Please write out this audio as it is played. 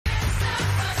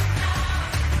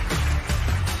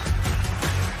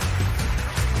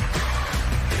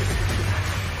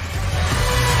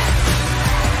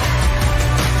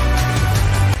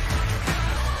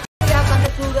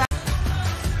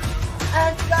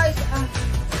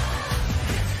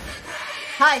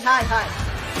Hi.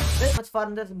 Very much for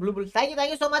this blue bull. Thank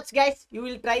you so much, guys. You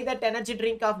will try that energy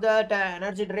drink of that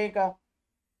energy drink.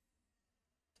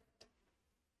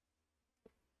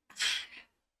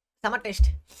 Summer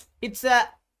taste. It's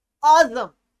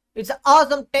awesome. It's an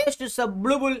awesome taste. It's a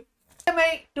blue bull.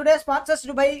 Today sponsors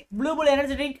to buy blue bull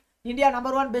energy drink. India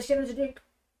 #1 best energy drink.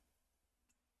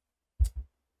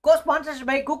 Co-sponsored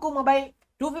by Cuckoo Mobile.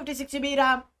 256 GB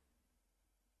RAM.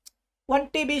 1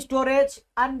 TB storage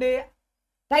and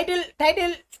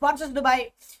title sponsors by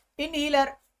Inhaler.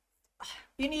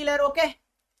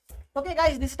 Okay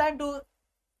guys, this time to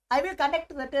I will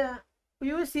conduct that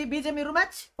UC BGMI room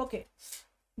match. Okay,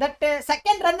 that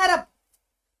second runner up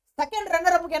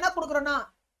க்கு என்ன கொடுக்கறோம்னா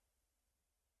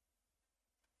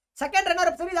second runner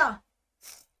up சரிதா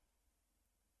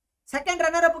second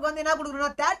runner அப்க்கு வந்து என்ன கொடுக்கறோம்னா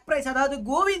third prize அதாவது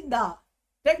Govinda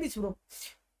take this bro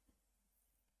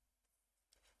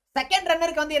second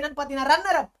ரன்னருக்கு வந்து என்னன்னு பாத்தீங்கன்னா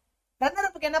runner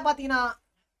அப்க்கு என்ன பாத்தீங்கன்னா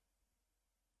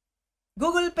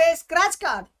Google Pay scratch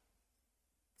card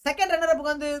second runner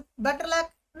அப்க்கு வந்து பெட்டர்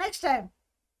லக் நெக்ஸ்ட் டைம்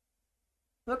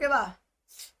ஓகேவா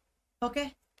ஓகே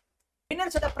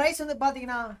வின்னர்ஸோட பிரைஸ் வந்து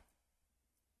பாத்தீங்கன்னா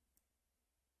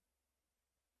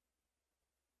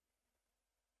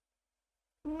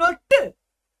நொட்டு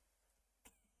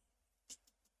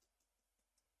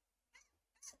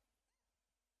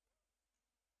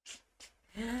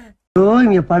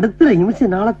இங்க படுத்துற நிமிஷம்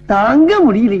என்னால தாங்க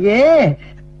முடியலையே.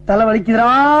 தலை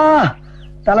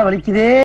வலிக்குதே.